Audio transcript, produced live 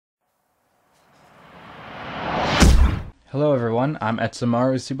Hello everyone, I'm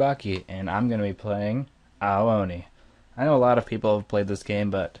Etsumaru Tsubaki, and I'm going to be playing Ao Oni. I know a lot of people have played this game,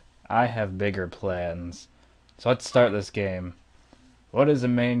 but I have bigger plans. So let's start this game. What is the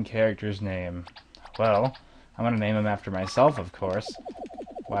main character's name? Well, I'm going to name him after myself, of course.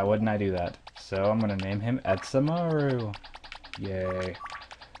 Why wouldn't I do that? So I'm going to name him Etsumaru. Yay.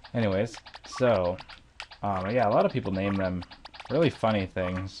 Anyways, so, yeah, a lot of people name them really funny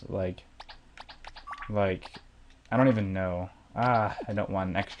things, like, I don't even know. I don't want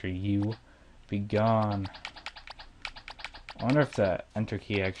an extra U. Be gone. I wonder if the enter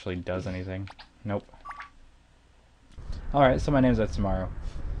key actually does anything. Nope. Alright, so my name's Etsumaru.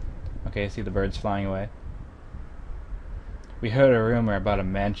 Okay, see the birds flying away. We heard a rumor about a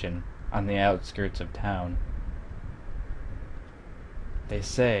mansion on the outskirts of town. They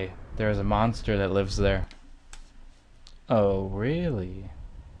say there is a monster that lives there. Oh, really?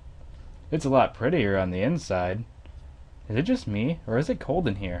 It's a lot prettier on the inside. Is it just me, or is it cold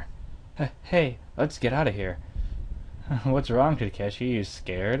in here? Hey, let's get out of here. What's wrong, Takeshi? You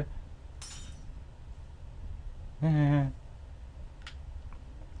scared? Hey,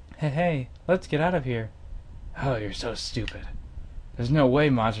 let's get out of here. Oh, you're so stupid. There's no way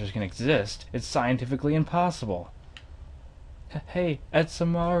monsters can exist. It's scientifically impossible. Hey,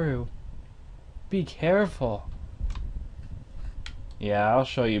 Etsumaru. Be careful. Yeah, I'll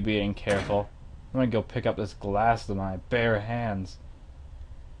show you being careful. I'm gonna go pick up this glass with my bare hands.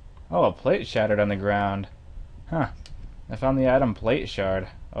 Oh, a plate shattered on the ground. Huh. I found the item plate shard.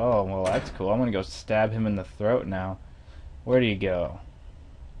 Oh, well that's cool. I'm gonna go stab him in the throat now. Where do you go?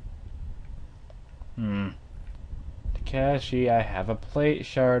 Takeshi, I have a plate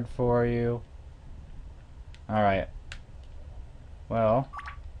shard for you. Alright. Well,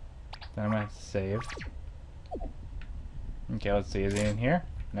 then I'm gonna save. Okay, let's see. Is he in here?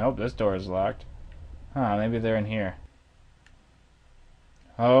 Nope, this door is locked. Huh, maybe they're in here.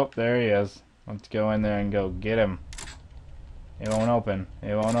 Oh, there he is. Let's go in there and go get him. It won't open.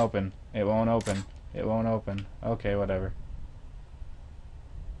 It won't open. It won't open. It won't open. Okay, whatever.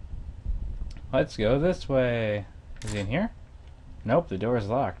 Let's go this way. Is he in here? Nope, the door is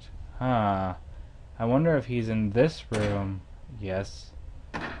locked. Huh. I wonder if he's in this room. Yes.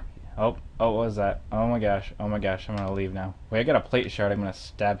 Oh, what was that? Oh my gosh, I'm gonna leave now. Wait, I got a plate shard, I'm gonna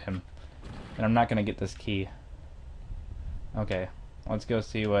stab him. And I'm not gonna get this key. Okay, let's go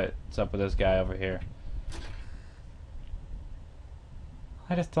see what's up with this guy over here.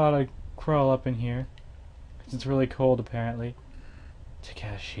 I just thought I'd crawl up in here, because it's really cold apparently.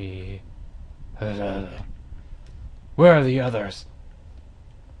 Takeshi. Where are the others?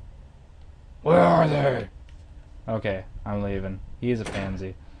 Where are they? Okay, I'm leaving. He's a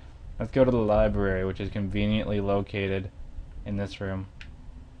pansy. Let's go to the library, which is conveniently located in this room.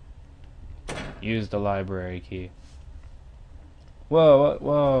 Use the library key. Whoa,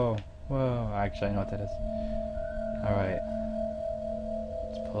 whoa, whoa. Actually, I know what that is. Alright.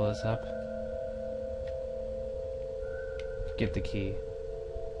 Let's pull this up. Get the key.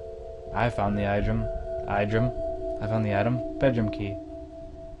 I found the item. I found the item. Bedroom key.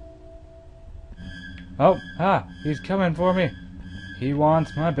 Oh, he's coming for me. He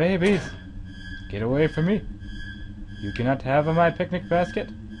wants my babies. Get away from me. You cannot have my picnic basket.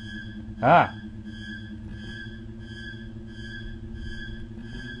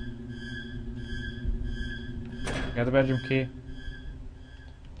 Got the bedroom key.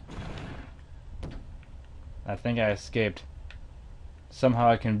 I think I escaped. Somehow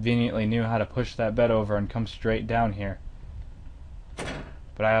I conveniently knew how to push that bed over and come straight down here.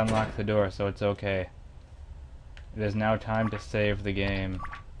 But I unlocked the door, so it's okay. It is now time to save the game.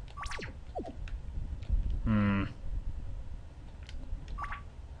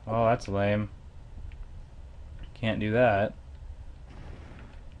 Oh, that's lame. Can't do that.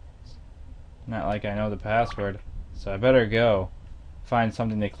 Not like I know the password. So I better go find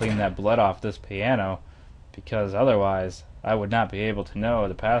something to clean that blood off this piano, because otherwise I would not be able to know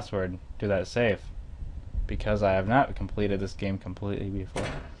the password to that safe, because I have not completed this game completely before.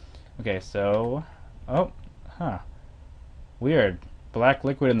 Okay, so... Oh, weird. Black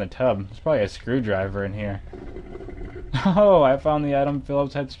liquid in the tub. There's probably a screwdriver in here. Oh, I found the item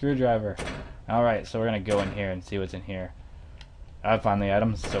Phillips head screwdriver. Alright, so we're gonna go in here and see what's in here. I found the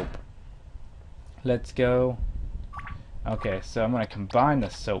item soap. Let's go. Okay, so I'm gonna combine the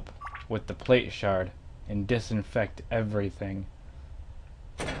soap with the plate shard and disinfect everything.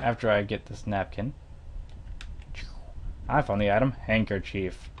 After I get this napkin. I found the item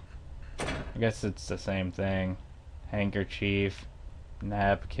handkerchief. I guess it's the same thing. Handkerchief,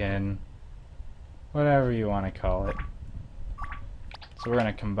 napkin, whatever you want to call it. So we're going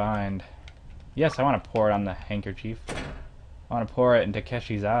to combine... Yes, I want to pour it on the handkerchief. I want to pour it into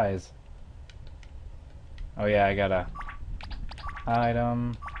Keshi's eyes. Oh yeah, I gotta...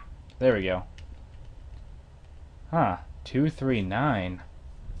 Item... There we go. Huh. 239.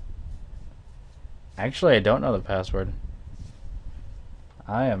 Actually, I don't know the password.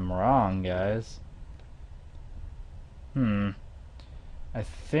 I am wrong, guys. I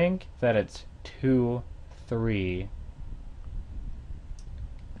think that it's 2, 3.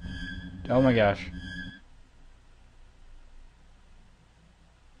 Oh my gosh.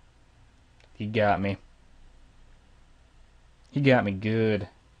 He got me. He got me good.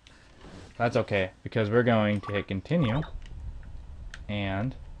 That's okay, because we're going to hit continue.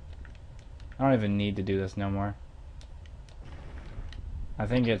 And I don't even need to do this no more. I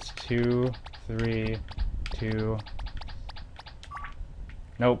think it's 2, 3, 2.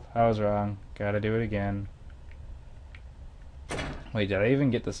 Nope, I was wrong. Gotta do it again. Wait, did I even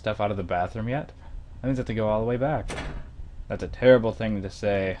get the stuff out of the bathroom yet? That means I have to go all the way back. That's a terrible thing to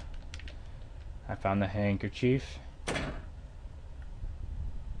say. I found the handkerchief.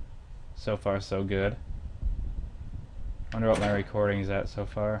 So far, so good. Wonder what my recording's at so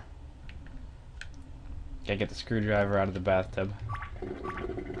far. Gotta get the screwdriver out of the bathtub.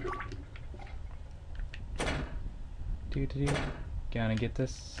 Gonna get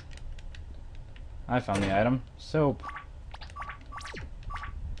this. I found the item. Soap.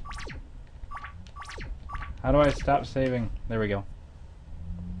 How do I stop saving? There we go.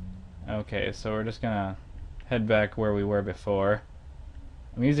 Okay, so we're just gonna head back where we were before.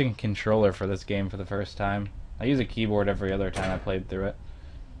 I'm using a controller for this game for the first time. I use a keyboard every other time I played through it.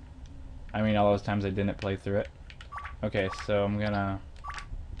 I mean, all those times I didn't play through it. Okay, so I'm gonna...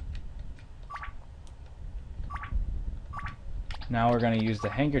 Now we're gonna use the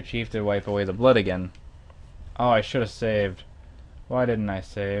handkerchief to wipe away the blood again. Oh, I should have saved. Why didn't I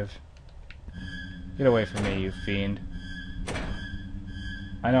save? Get away from me, you fiend.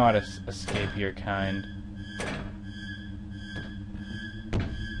 I know how to escape your kind.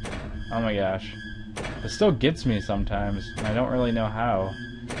 Oh my gosh. It still gets me sometimes, and I don't really know how.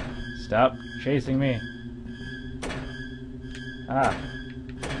 Stop chasing me. Ah.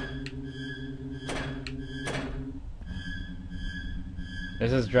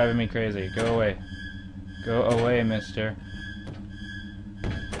 This is driving me crazy. Go away. Go away, mister.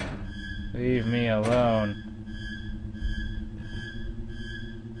 Leave me alone.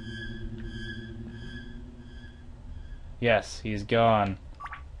 Yes, he's gone.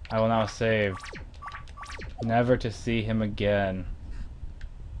 I will now save. Never to see him again.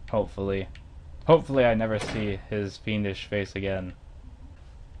 Hopefully. Hopefully I never see his fiendish face again.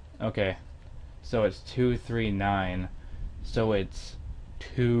 Okay. So it's 239. So it's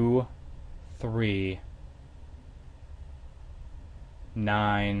 2, 3,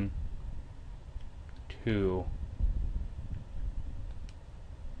 9, 2.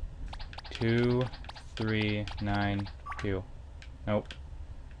 2, 3, 9, 2. Nope.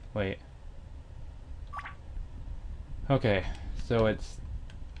 Wait. Okay, so it's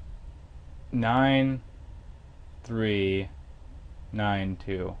 9, 3, 9,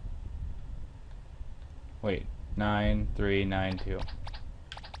 2. Wait, 9, 3, 9, 2.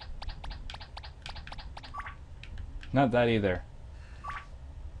 Not that either.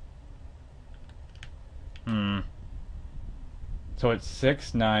 So it's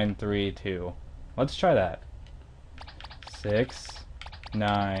 6, 9, 3, 2. Let's try that. 6,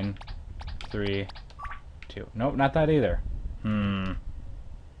 9, 3, 2. Nope, not that either.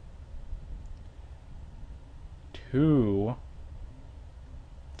 2,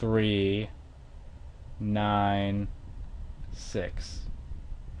 3, 9, 6.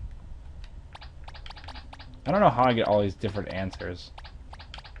 I don't know how I get all these different answers.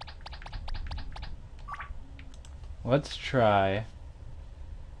 Let's try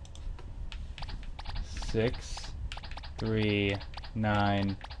 6, 3,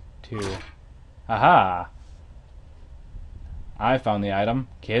 9, 2. Aha! I found the item.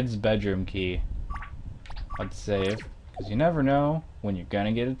 Kid's bedroom key. Let's save, because you never know when you're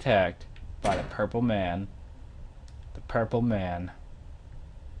gonna get attacked by the purple man. The purple man.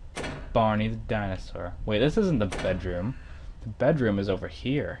 Barney the dinosaur. Wait, this isn't the bedroom. The bedroom is over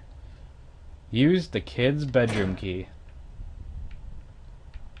here. Use the kid's bedroom key.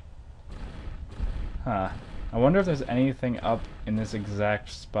 Huh. I wonder if there's anything up in this exact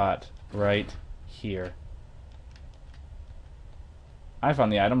spot right here. I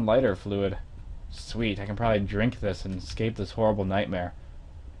found the item lighter fluid. Sweet, I can probably drink this and escape this horrible nightmare.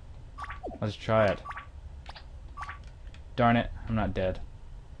 Let's try it. Darn it, I'm not dead.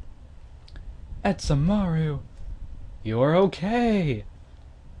 Etsamaru! You're okay!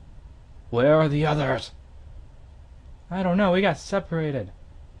 Where are the others? I don't know, we got separated.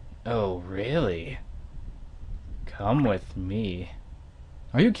 Oh, really? Come with me.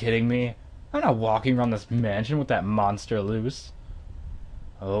 Are you kidding me? I'm not walking around this mansion with that monster loose.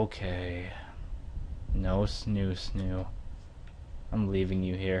 Okay. No snoo. I'm leaving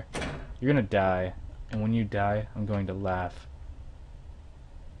you here. You're gonna die, and when you die, I'm going to laugh.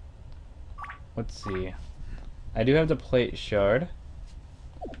 Let's see. I do have the plate shard.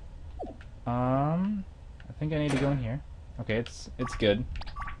 I think I need to go in here. Okay, it's good.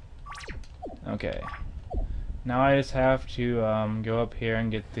 Okay. Now I just have to go up here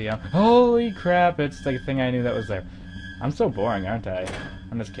and get the holy crap, it's the thing I knew that was there. I'm so boring, aren't I?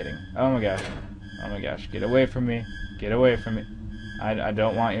 I'm just kidding. Oh my gosh. Oh my gosh. Get away from me. Get away from me. I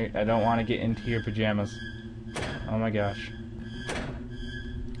don't want you, I don't want to get into your pajamas. Oh my gosh.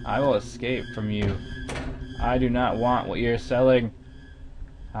 I will escape from you. I do not want what you're selling.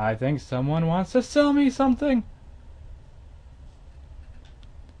 I think someone wants to sell me something.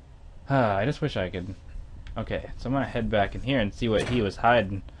 I just wish I could. Okay, so I'm gonna head back in here and see what he was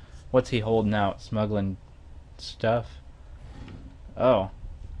hiding. What's he holding out? Smuggling stuff? Oh.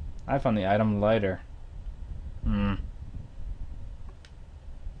 I found the item lighter.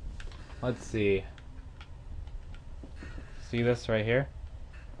 Let's see. See this right here?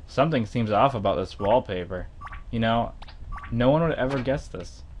 Something seems off about this wallpaper. You know, no one would ever guess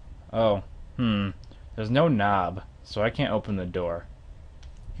this. Oh, there's no knob, so I can't open the door.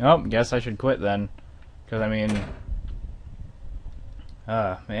 Oh, guess I should quit then. Because, I mean...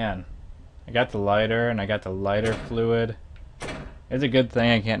 man. I got the lighter, and I got the lighter fluid. It's a good thing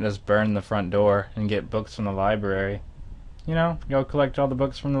I can't just burn the front door and get books from the library. You know, go collect all the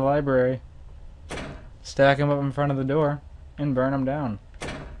books from the library. Stack them up in front of the door, and burn them down.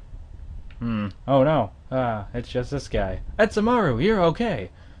 Oh no. It's just this guy. Etsumaru, you're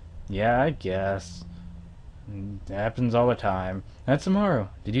okay. Yeah, I guess. It happens all the time. Etsumaru,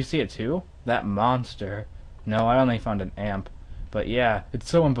 did you see it too? That monster. No, I only found an amp. But yeah, it's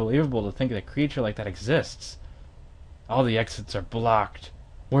so unbelievable to think that a creature like that exists. All the exits are blocked.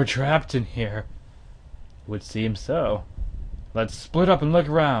 We're trapped in here. Would seem so. Let's split up and look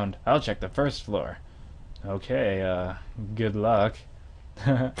around. I'll check the first floor. Okay, good luck.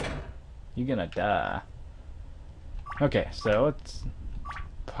 You're gonna die. Okay, so let's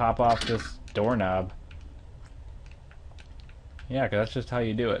pop off this doorknob. Yeah, 'cause that's just how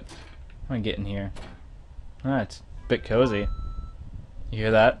you do it. I'm gonna get in here. It's a bit cozy. You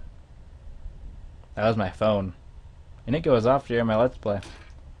hear that? That was my phone. And it goes off during my Let's Play.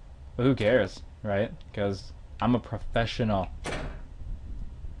 But who cares, right? Because I'm a professional.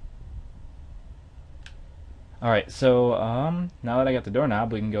 Alright, so, now that I got the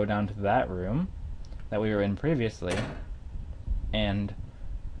doorknob, we can go down to that room that we were in previously and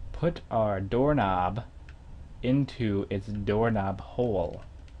put our doorknob into its doorknob hole.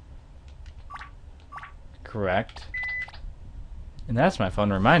 Correct. And that's my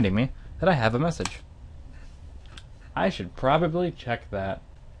phone reminding me that I have a message. I should probably check that.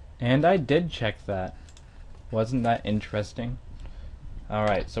 And I did check that. Wasn't that interesting?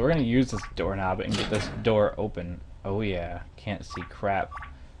 Alright, so we're going to use this doorknob and get this door open. Oh yeah, can't see crap.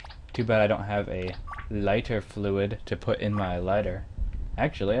 Too bad I don't have a lighter fluid to put in my lighter.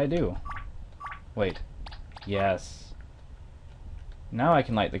 Actually, I do. Wait. Yes. Now I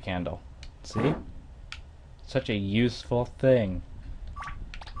can light the candle. See? Such a useful thing.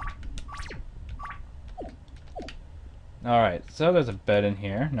 Alright, so there's a bed in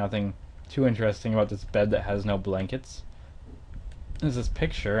here. Nothing too interesting about this bed that has no blankets. There's this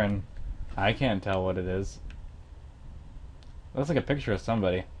picture, and I can't tell what it is. It looks like a picture of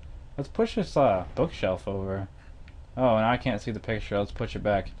somebody. Let's push this bookshelf over. Oh, and I can't see the picture. Let's push it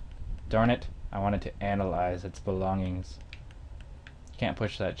back. Darn it. I wanted to analyze its belongings. Can't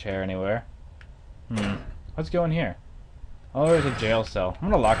push that chair anywhere. Let's go in here. Oh, there's a jail cell. I'm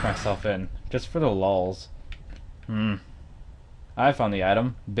gonna lock myself in, just for the lulz. I found the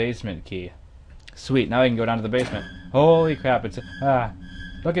item. Basement key. Sweet, now I can go down to the basement. Holy crap, it's...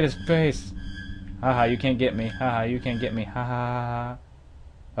 look at his face. Haha, you can't get me. Haha, you can't get me. Haha.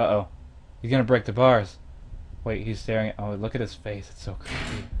 Uh-oh. He's gonna break the bars. Wait, he's staring at... Oh, look at his face. It's so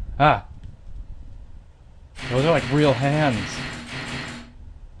creepy. Those are like real hands.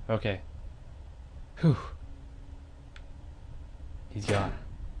 Okay. Whew. He's gone.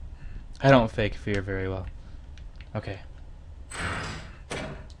 I don't fake fear very well. Okay.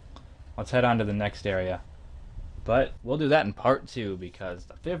 Let's head on to the next area. But we'll do that in part 2 because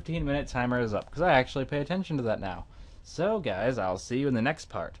the 15-minute timer is up. Because I actually pay attention to that now. So guys, I'll see you in the next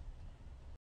part.